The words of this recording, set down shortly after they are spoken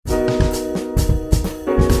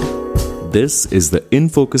This is the In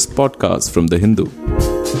Focus podcast from The Hindu.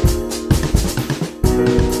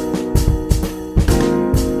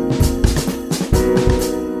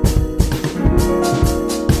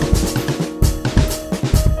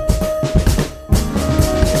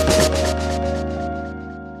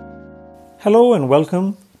 Hello and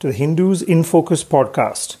welcome to the Hindu's In Focus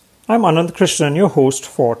podcast. I'm Anand Krishnan, your host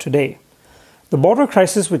for today. The border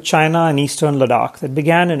crisis with China and eastern Ladakh that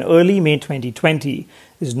began in early May 2020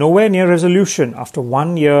 is nowhere near resolution after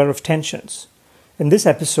 1 year of tensions. In this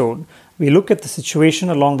episode, we look at the situation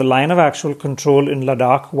along the line of actual control in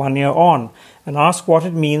Ladakh 1 year on and ask what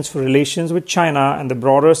it means for relations with China and the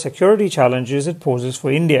broader security challenges it poses for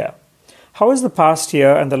India. How has the past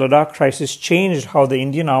year and the Ladakh crisis changed how the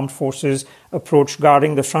Indian armed forces approach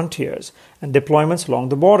guarding the frontiers and deployments along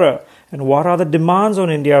the border? And what are the demands on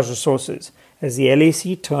India's resources as the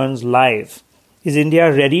LAC turns live? Is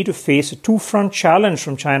India ready to face a two-front challenge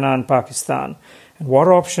from China and Pakistan? And what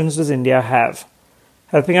options does India have?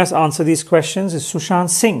 Helping us answer these questions is Sushant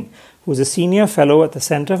Singh, who is a senior fellow at the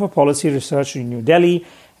Center for Policy Research in New Delhi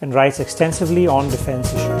and writes extensively on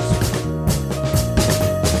defense issues.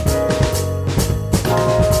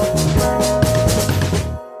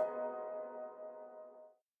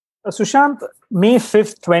 Sushant, May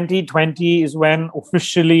 5th, 2020 is when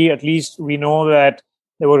officially, at least we know that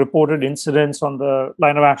there were reported incidents on the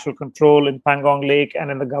line of actual control in Pangong Lake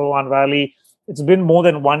and in the Galwan Valley. It's been more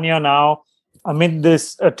than 1 year now. Amid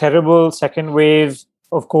this terrible second wave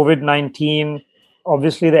of COVID-19,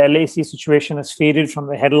 obviously the LAC situation has faded from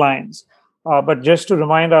the headlines. But just to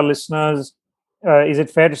remind our listeners, is it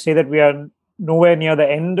fair to say that we are nowhere near the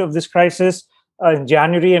end of this crisis? In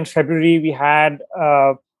January and February, we had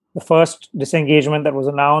the first disengagement that was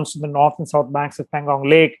announced in the north and south banks of Pangong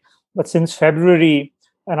Lake. But since February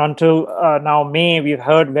and until now May, we've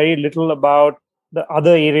heard very little about the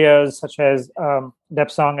other areas such as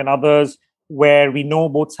Depsang and others where we know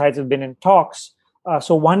both sides have been in talks.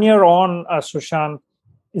 So 1 year on, Sushant,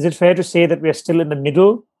 is it fair to say that we are still in the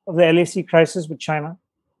middle of the LAC crisis with China?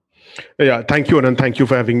 Yeah, thank you, Anand. Thank you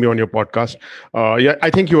for having me on your podcast. I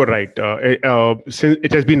think you are right. Since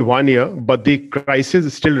it has been 1 year, but the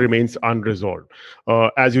crisis still remains unresolved.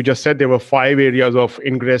 As you just said, there were 5 areas of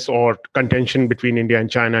ingress or contention between India and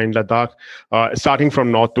China in Ladakh. Starting from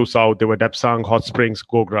north to south, there were Depsang, Hot Springs,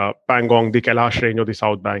 Gogra, Pangong, the Kailash range of the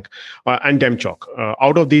South Bank, and Demchok.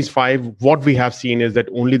 Out of these 5, what we have seen is that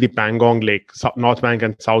only the Pangong Lake, North Bank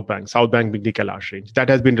and South Bank being the Kailash range, that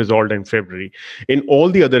has been resolved in February. In all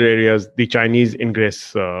the other areas, the Chinese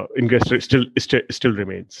ingress still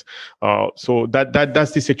remains. So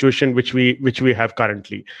that's the situation which we have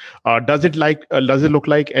currently. Does it look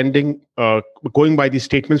like ending? Going by the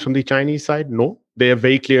statements from the Chinese side, no. They have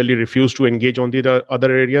very clearly refused to engage on the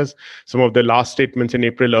other areas. Some of the last statements in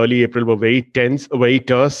early April were very tense, very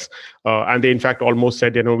terse, and they in fact almost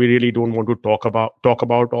said, we really don't want to talk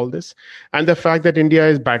about all this. And the fact that India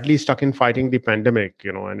is badly stuck in fighting the pandemic,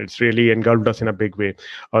 and it's really engulfed us in a big way,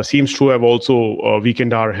 seems to have also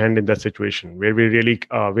weakened our hand in that situation, where we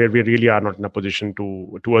really are not in a position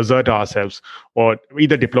to assert ourselves, or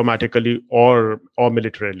either diplomatically or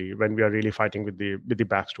militarily, when we are really fighting with the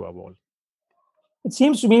backs to our wall. It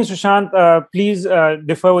seems to me, Sushant, please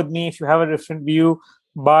differ with me if you have a different view,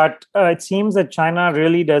 but it seems that China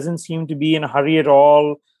really doesn't seem to be in a hurry at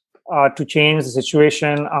all to change the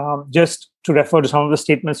situation. Just to refer to some of the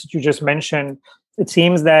statements that you just mentioned, it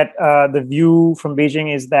seems that the view from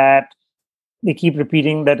Beijing is that they keep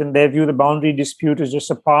repeating that in their view, the boundary dispute is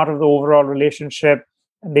just a part of the overall relationship,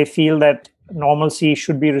 and they feel that normalcy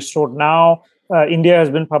should be restored now. India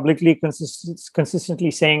has been publicly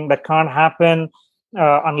consistently saying that can't happen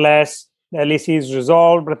unless the LAC is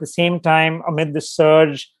resolved. But at the same time, amid this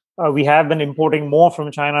surge, we have been importing more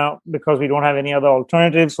from China because we don't have any other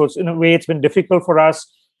alternatives. So in a way, it's been difficult for us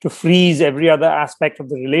to freeze every other aspect of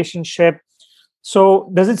the relationship. So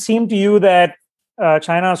does it seem to you that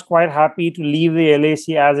China is quite happy to leave the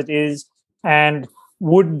LAC as it is? And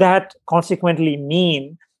would that consequently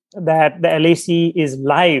mean that the LAC is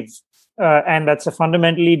live? And that's a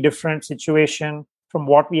fundamentally different situation from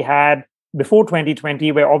what we had before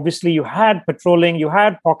 2020, where obviously you had patrolling, you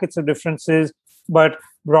had pockets of differences, but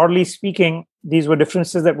broadly speaking, these were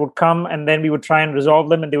differences that would come and then we would try and resolve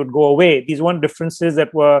them and they would go away. These weren't differences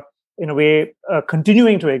that were, in a way,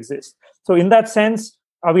 continuing to exist. So in that sense,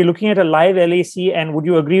 are we looking at a live LAC, and would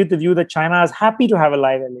you agree with the view that China is happy to have a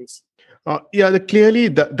live LAC? Clearly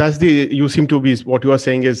that's the you seem to be what you are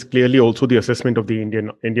saying is clearly also the assessment of the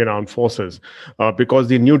Indian armed forces, because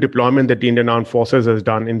the new deployment that the Indian armed forces has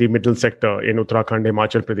done in the middle sector in Uttarakhand,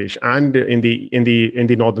 Himachal Pradesh, and in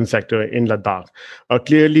the northern sector in Ladakh,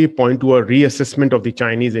 clearly point to a reassessment of the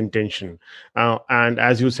Chinese intention, and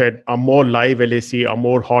as you said, a more live LAC, a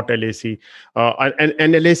more hot LAC,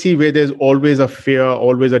 and LAC where there's always a fear,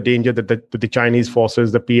 always a danger that the Chinese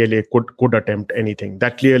forces, the PLA, could attempt anything.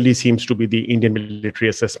 That clearly seems to be the Indian military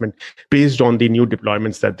assessment based on the new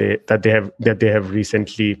deployments that they have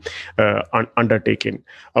recently undertaken.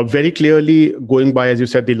 Very clearly, going by, as you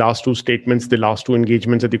said, the last two statements, the last two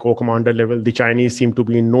engagements at the core commander level, the Chinese seem to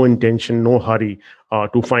be in no intention, no hurry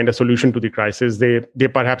to find a solution to the crisis. They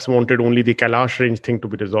perhaps wanted only the Kailash range thing to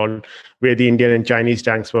be resolved, where the Indian and Chinese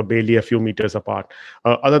tanks were barely a few meters apart.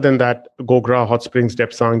 Other than that, Gogra, Hot Springs,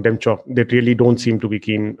 Depsang, Demchok, they really don't seem to be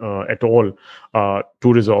keen at all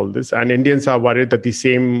to resolve this. And Indians are worried that the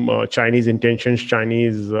same Chinese intentions,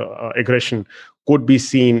 Chinese aggression could be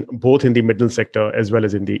seen both in the middle sector as well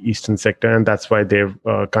as in the eastern sector. And that's why they've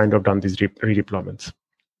kind of done these redeployments.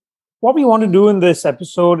 What we want to do in this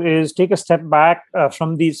episode is take a step back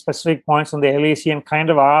from these specific points on the LAC and kind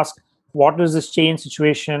of ask, what does this change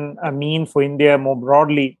situation mean for India more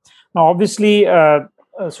broadly? Now, obviously,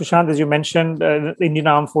 Sushant, as you mentioned, the Indian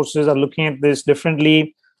Armed Forces are looking at this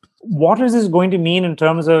differently. What is this going to mean in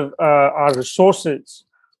terms of our resources?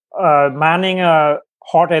 Manning a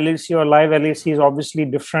hot LAC or live LAC is obviously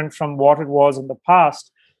different from what it was in the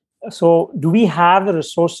past. So do we have the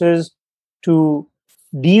resources to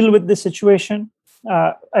deal with this situation?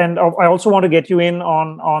 And I also want to get you in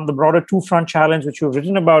on the broader two-front challenge, which you've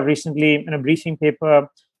written about recently in a briefing paper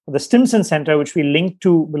for the Stimson Center, which we linked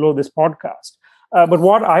to below this podcast. But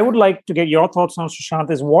what I would like to get your thoughts on,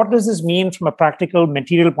 Sushant, is what does this mean from a practical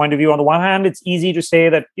material point of view? On the one hand, it's easy to say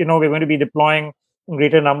that, we're going to be deploying in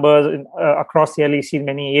greater numbers across the LAC in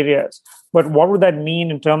many areas. But what would that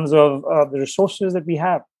mean in terms of the resources that we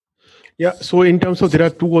have? Yeah, so in terms of, there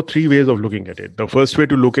are two or three ways of looking at it. The first way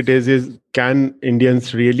to look at it is can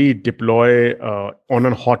Indians really deploy on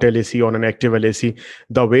a hot LAC, on an active LAC,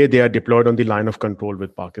 the way they are deployed on the line of control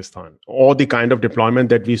with Pakistan, or the kind of deployment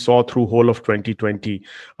that we saw through whole of 2020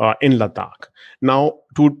 in Ladakh. Now,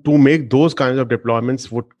 to make those kinds of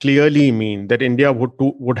deployments would clearly mean that India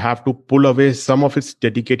would have to pull away some of its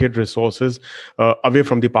dedicated resources away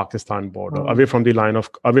from the Pakistan border, away from the line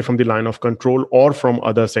of control, or from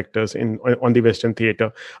other sectors on the Western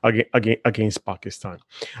theater against Pakistan.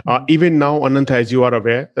 Even now, Anant, as you are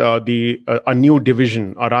aware, a new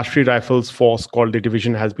division, a Rashtriya Rifles force called the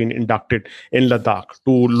division, has been inducted in Ladakh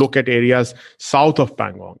to look at areas south of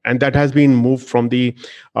Pangong, and that has been moved from the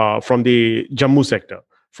Jammu sector.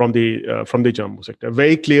 From the Jammu sector.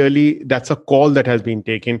 Very clearly, that's a call that has been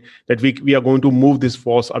taken, that we are going to move this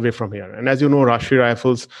force away from here. And as you know, Rashtriya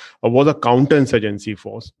Rifles was a counterinsurgency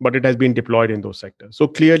force, but it has been deployed in those sectors. So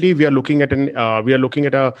clearly, we are looking at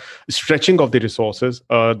a stretching of the resources.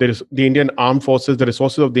 There is the Indian Armed Forces, the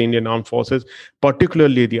resources of the Indian Armed Forces,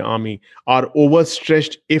 particularly the army, are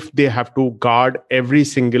overstretched if they have to guard every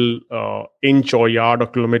single inch or yard or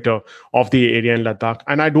kilometer of the area in Ladakh.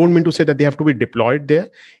 And I don't mean to say that they have to be deployed there.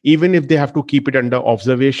 Even if they have to keep it under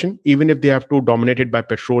observation, even if they have to dominate it by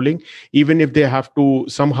patrolling, even if they have to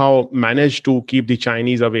somehow manage to keep the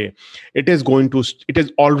Chinese away, it is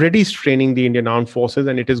already straining the Indian Armed Forces,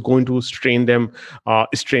 and it is going to strain them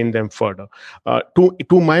further.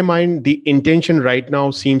 To my mind, the intention right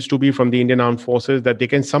now seems to be from the Indian Armed Forces that they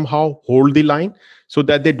can somehow hold the line, so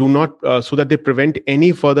that they do not, so that they prevent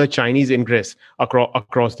any further Chinese ingress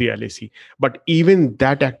across the LAC. But even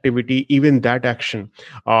that activity, even that action,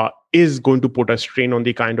 is going to put a strain on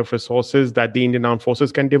the kind of resources that the Indian Armed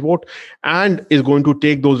Forces can devote, and is going to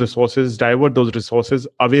take those resources, divert those resources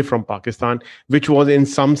away from Pakistan, which was in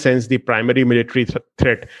some sense the primary military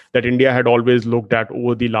threat that India had always looked at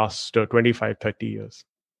over the last 25, 30 years.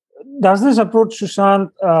 Does this approach,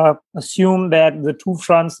 Sushant, assume that the two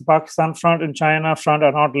fronts, the Pakistan front and China front,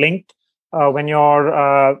 are not linked? When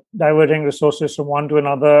you're diverting resources from one to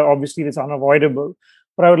another, obviously it's unavoidable.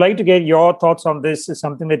 But I would like to get your thoughts on this. Is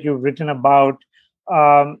something that you've written about.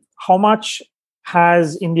 How much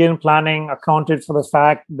has Indian planning accounted for the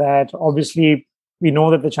fact that obviously we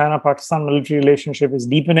know that the China-Pakistan military relationship is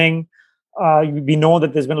deepening? We know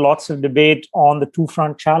that there's been lots of debate on the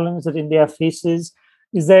two-front challenge that India faces.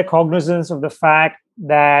 Is there cognizance of the fact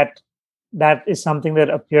that that is something that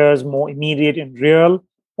appears more immediate and real?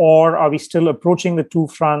 Or are we still approaching the two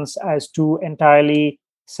fronts as two entirely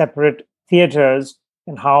separate theaters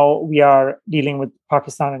in how we are dealing with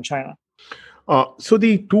Pakistan and China? So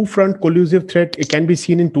the two-front collusive threat, it can be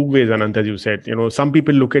seen in two ways, Anant, as you said. Some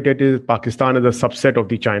people look at it as Pakistan as a subset of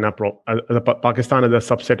the Pakistan as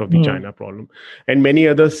a subset of the China problem, and many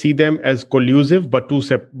others see them as collusive but two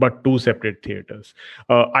separate theaters.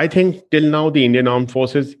 I think till now the Indian armed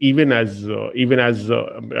forces, even as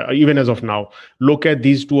of now, look at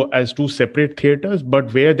these two as two separate theaters,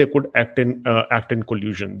 but where they could act in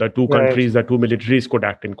collusion. The two countries, the two militaries could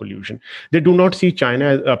act in collusion. They do not see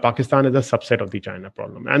Pakistan as a subset of the China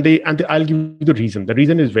problem, and I'll give you the reason. The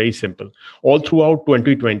reason is very simple. All throughout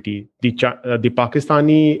 2020, the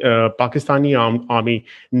Pakistani army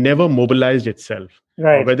never mobilized itself,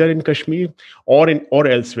 whether in Kashmir or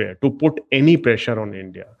elsewhere, to put any pressure on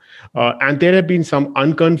India. And there have been some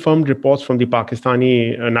unconfirmed reports from the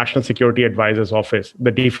Pakistani National Security Advisor's office,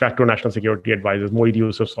 the de facto National Security Advisor, Moeed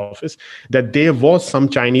Yusuf's office, that there was some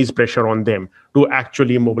Chinese pressure on them to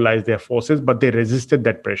actually mobilize their forces, but they resisted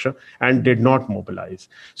that pressure and did not mobilize.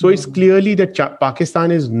 So it's clearly that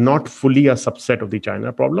Pakistan is not fully a subset of the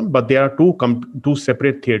China problem, but there are two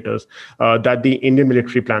separate theaters that the Indian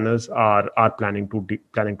military planners are planning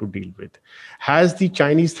to deal with. Has the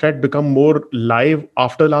Chinese threat become more live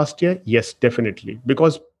after last year? Yes, definitely.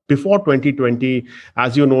 Because before 2020,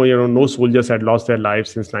 as you know, no soldiers had lost their lives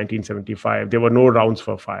since 1975. There were no rounds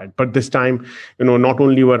were fired. But this time, not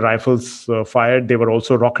only were rifles fired, there were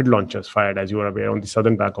also rocket launchers fired, as you are aware, on the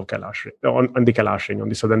southern bank of Kailash, on the Kailash, on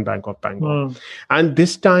the southern bank of Bengal. And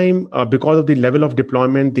this time, because of the level of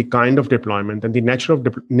deployment, the kind of deployment, and the nature of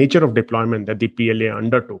deployment that the PLA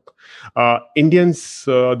undertook,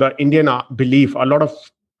 the Indian belief, a lot of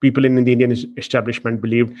people in the Indian establishment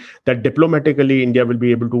believed that diplomatically India will be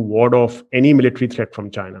able to ward off any military threat from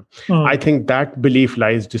China. I think that belief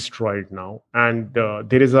lies destroyed now, and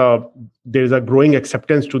there is a growing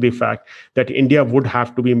acceptance to the fact that India would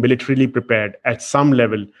have to be militarily prepared at some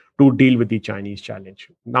level to deal with the Chinese challenge.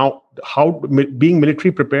 Now, being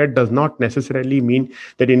military prepared does not necessarily mean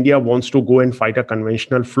that India wants to go and fight a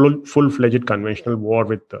conventional, full-fledged conventional war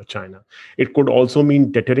with China. It could also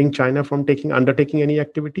mean deterring China from undertaking any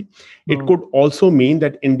activity. It could also mean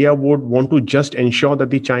that India would want to just ensure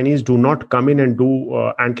that the Chinese do not come in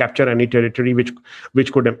and capture any territory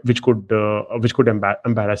which could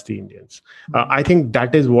embarrass the Indians. I think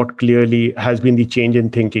that is what clearly has been the change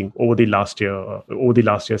in thinking over the last year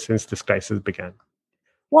since this crisis began.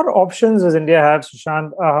 What options does India have,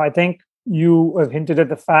 Sushant? I think you have hinted at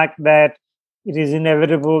the fact that it is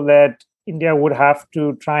inevitable that India would have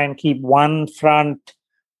to try and keep one front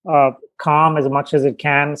calm as much as it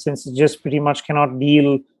can, since it just pretty much cannot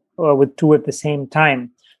deal with two at the same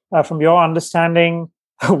time. From your understanding,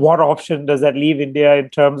 what option does that leave India in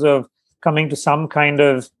terms of coming to some kind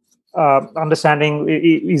of understanding?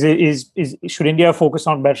 Should India focus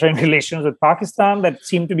on bettering relations with Pakistan that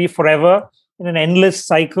seem to be forever in an endless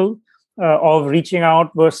cycle of reaching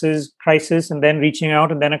out versus crisis, and then reaching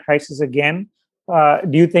out and then a crisis again?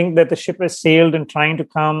 Do you think that the ship has sailed in trying to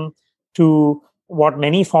come to what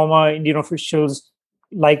many former Indian officials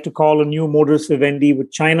like to call a new modus vivendi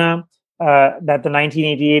with China, that the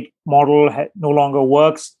 1988 model no longer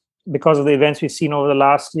works because of the events we've seen over the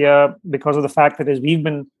last year, because of the fact that, as we've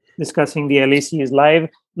been discussing, the LAC is live?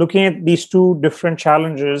 Looking at these two different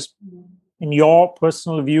challenges, in your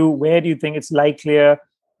personal view, where do you think it's likelier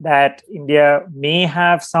that India may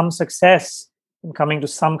have some success in coming to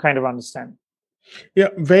some kind of understanding? Yeah,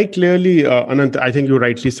 very clearly, Anant, I think you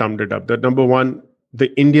rightly summed it up. That number one,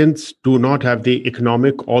 the Indians do not have the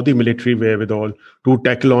economic or the military wherewithal to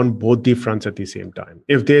tackle on both the fronts at the same time.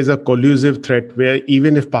 If there's a collusive threat where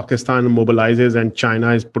even if Pakistan mobilizes and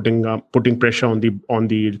China is putting pressure on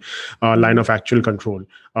the line of actual control,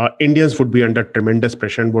 Indians would be under tremendous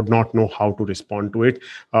pressure and would not know how to respond to it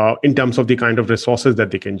in terms of the kind of resources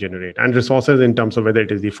that they can generate, and resources in terms of whether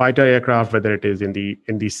it is the fighter aircraft, whether it is in the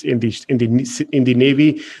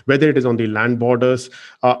navy, whether it is on the land borders,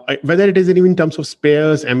 whether it is even in terms of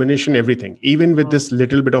spares, ammunition, everything. Even with this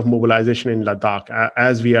little bit of mobilization in Ladakh,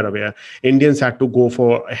 as we are aware, Indians had to go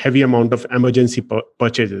for a heavy amount of emergency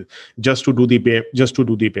purchases just to do the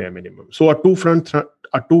bare minimum. So a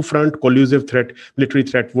two-front collusive threat, military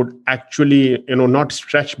threat, would actually, not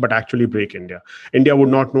stretch but actually break India. India would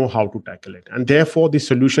not know how to tackle it, and therefore the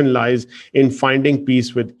solution lies in finding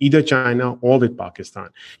peace with either China or with Pakistan.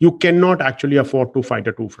 You cannot actually afford to fight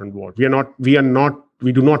a two-front war. We are not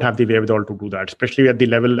we do not have the wherewithal to do that, especially at the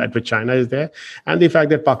level at which China is there, and the fact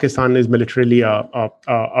that Pakistan is militarily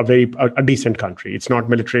a decent country. It's not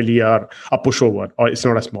militarily a pushover, or it's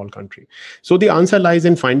not a small country. So the answer lies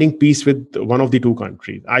in finding peace with one of the two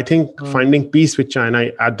countries. I think finding peace with China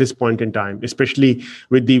at this point in time, especially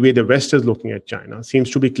with the way the West is looking at China, seems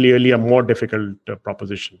to be clearly a more difficult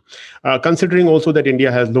proposition. Considering also that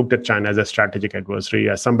India has looked at China as a strategic adversary,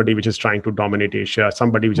 as somebody which is trying to dominate Asia,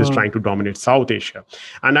 somebody which is trying to dominate South Asia.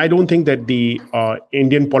 And I don't think that the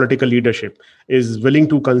Indian political leadership is willing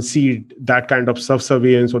to concede that kind of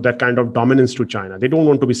subservience or that kind of dominance to China. They don't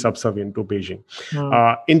want to be subservient to Beijing.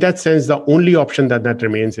 In that sense, the only option that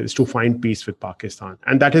remains is to find peace with Pakistan.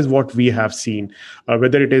 And that is what we have seen,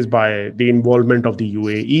 whether it is by the involvement of the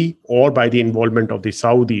UAE or by the involvement of the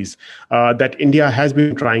Saudis, that India has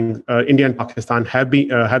been trying, India and Pakistan have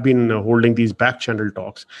been holding these back channel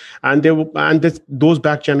talks. And those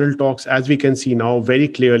back channel talks, as we can see now very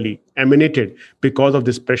clearly, emanated because of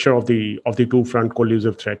this pressure of the two front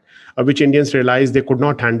collusive threat, which Indians realized they could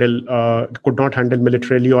not handle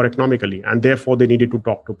militarily or economically, and therefore they needed to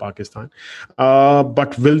talk to Pakistan.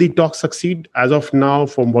 But will the talks succeed? As of now,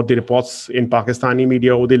 from what the reports in Pakistani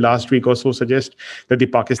media over the last week or so suggest, that the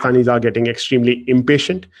Pakistanis are getting extremely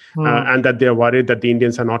impatient, and that they are worried that the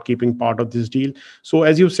Indians are not keeping part of this deal. So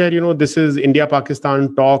as you said, this is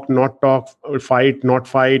India-Pakistan talk, not talk, fight, not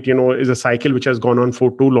fight, is a cycle which has gone on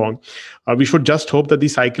for too long. We should just hope that the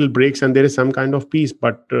cycle breaks and there is some kind of peace.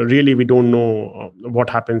 But really, we don't know what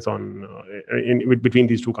happens between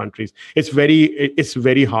these two countries. It's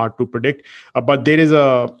very hard to predict. But there is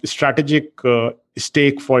a strategic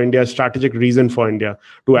stake for India, strategic reason for India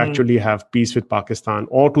to actually have peace with Pakistan,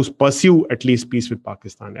 or to pursue at least peace with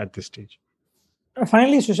Pakistan at this stage.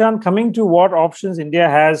 Finally, Sushant, coming to what options India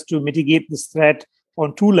has to mitigate this threat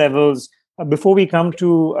on two levels. Before we come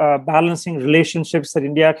to balancing relationships that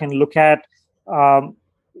India can look at,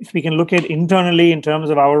 if we can look at internally in terms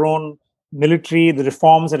of our own military, the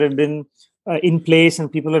reforms that have been in place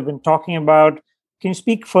and people have been talking about, can you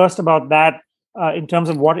speak first about that in terms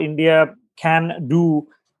of what India can do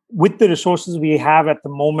with the resources we have at the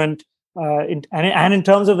moment, and in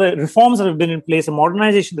terms of the reforms that have been in place, the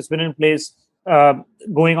modernization that's been in place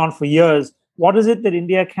going on for years? What is it that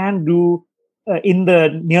India can do in the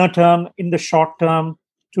near term, in the short term,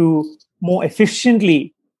 to more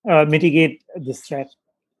efficiently mitigate this threat?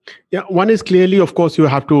 Yeah, one is clearly, of course, you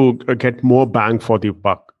have to get more bang for the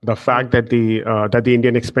buck. The fact that the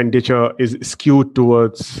Indian expenditure is skewed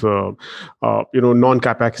towards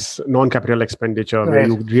non-capital expenditure, right, where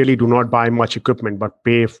you really do not buy much equipment but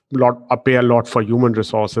pay a lot for human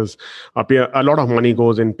resources. A lot of money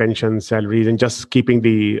goes in pensions, salaries, and just keeping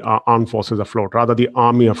the armed forces afloat, rather the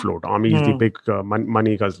army afloat. Army is the big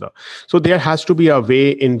money guzzler. So there has to be a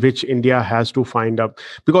way in which India has to find a,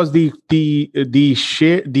 because the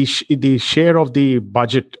share of the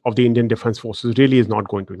budget of the Indian Defense Forces really is not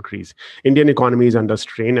going to increase. Indian economy is under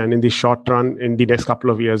strain, and in the short run, in the next couple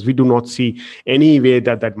of years, we do not see any way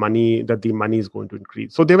that the money is going to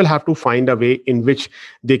increase. So they will have to find a way in which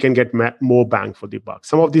they can get more bang for the buck.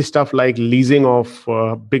 Some of this stuff like leasing of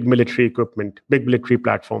big military equipment, big military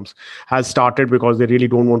platforms, has started because they really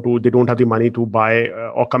they don't have the money to buy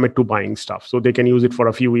or commit to buying stuff. So they can use it for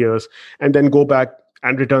a few years and then go back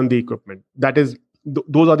and return the equipment. That is,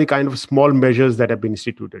 those are the kind of small measures that have been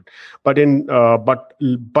instituted. But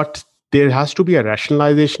there has to be a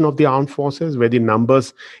rationalization of the armed forces where the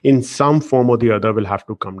numbers in some form or the other will have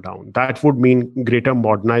to come down. That would mean greater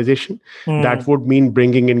modernization. That would mean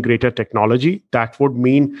bringing in greater technology. That would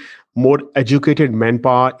mean more educated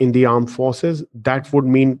manpower in the armed forces. That would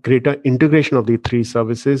mean greater integration of the three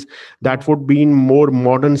services. That would mean more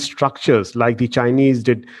modern structures like the Chinese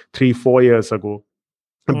did 3-4 years ago.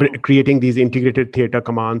 Creating these integrated theater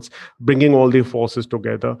commands, bringing all the forces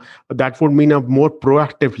together. That would mean a more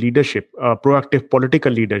proactive leadership, proactive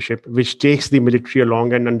political leadership, which takes the military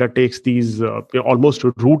along and undertakes these almost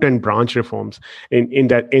root and branch reforms in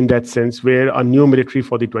that sense, where a new military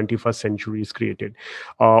for the 21st century is created.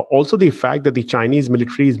 Also, the fact that the Chinese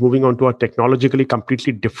military is moving on to a technologically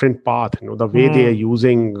completely different path. The way they are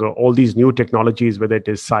using all these new technologies, whether it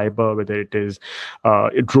is cyber, whether it is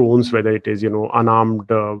drones, whether it is unarmed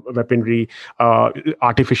weaponry,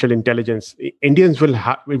 artificial intelligence. Indians will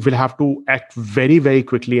have to act very, very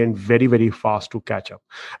quickly and very, very fast to catch up.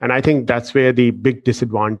 And I think that's where the big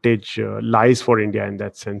disadvantage lies for India in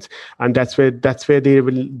that sense. And that's where they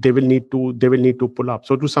will need to pull up.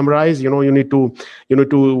 So to summarize, you need to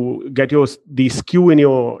get the skew in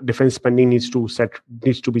your defense spending needs to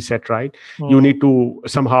be set right. You need to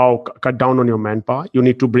somehow cut down on your manpower. You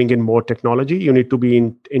need to bring in more technology. You need to be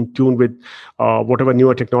in tune with whatever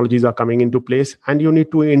newer technologies are coming into place, and you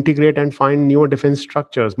need to integrate and find newer defense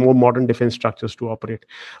structures, more modern defense structures to operate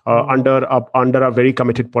under a very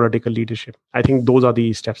committed political leadership. I think those are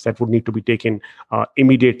the steps that would need to be taken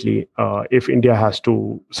immediately if India has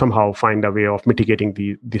to somehow find a way of mitigating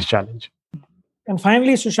this challenge. And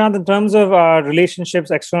finally, Sushant, in terms of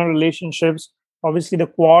relationships, external relationships, obviously the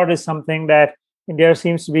Quad is something that India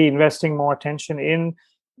seems to be investing more attention in.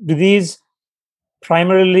 Do these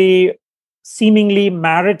primarily seemingly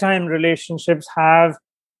maritime relationships have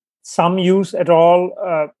some use at all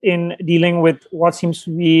in dealing with what seems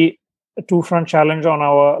to be a two-front challenge on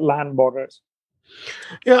our land borders?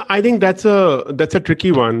 Yeah, I think that's a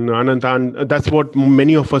tricky one, Anant, and that's what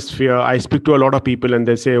many of us fear. I speak to a lot of people, and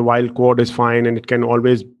they say while Quad is fine and it can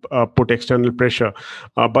always put external pressure,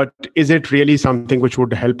 but is it really something which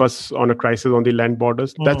would help us on a crisis on the land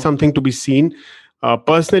borders? That's something to be seen.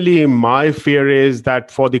 Personally, my fear is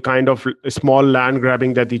that for the kind of small land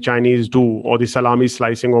grabbing that the Chinese do, or the salami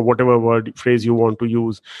slicing, or whatever phrase you want to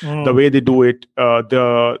use, the way they do it,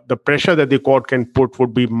 the pressure that the Quad can put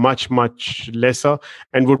would be much, much lesser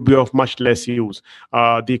and would be of much less use.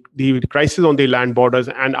 The crisis on the land borders,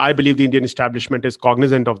 and I believe the Indian establishment is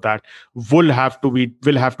cognizant of that, will have to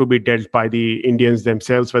be dealt by the Indians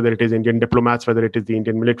themselves, whether it is Indian diplomats, whether it is the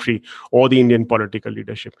Indian military or the Indian political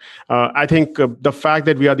leadership. I think the fact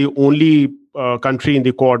that we are the only country in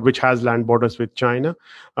the Quad which has land borders with China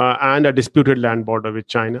and a disputed land border with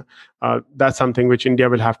China, that's something which India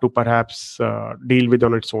will have to perhaps deal with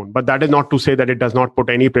on its own. But that is not to say that it does not put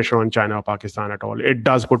any pressure on China or Pakistan at all. It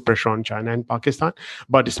does put pressure on China and Pakistan,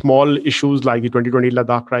 but small issues like the 2020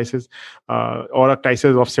 Ladakh crisis or a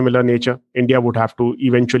crisis of similar nature, India would have to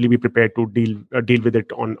eventually be prepared to deal with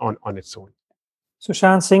it on its own.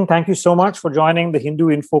 Sushant Singh, thank you so much for joining the Hindu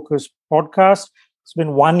in Focus podcast. It's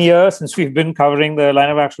been 1 year since we've been covering the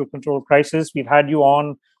line of actual control crisis. We've had you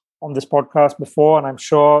on this podcast before, and I'm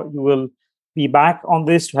sure you will be back on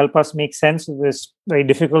this to help us make sense of this very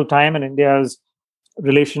difficult time in India's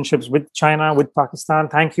relationships with China, with Pakistan.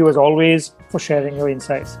 Thank you, as always, for sharing your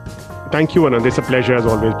insights. Thank you, Anand. It's a pleasure, as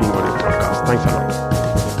always, being on your podcast. Thanks a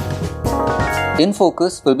lot. In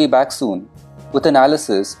Focus will be back soon with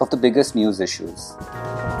analysis of the biggest news issues.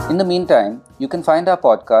 In the meantime, you can find our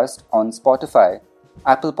podcast on Spotify,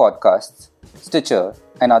 Apple Podcasts, Stitcher,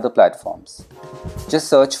 and other platforms. Just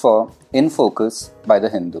search for In Focus by The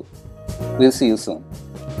Hindu. We'll see you soon.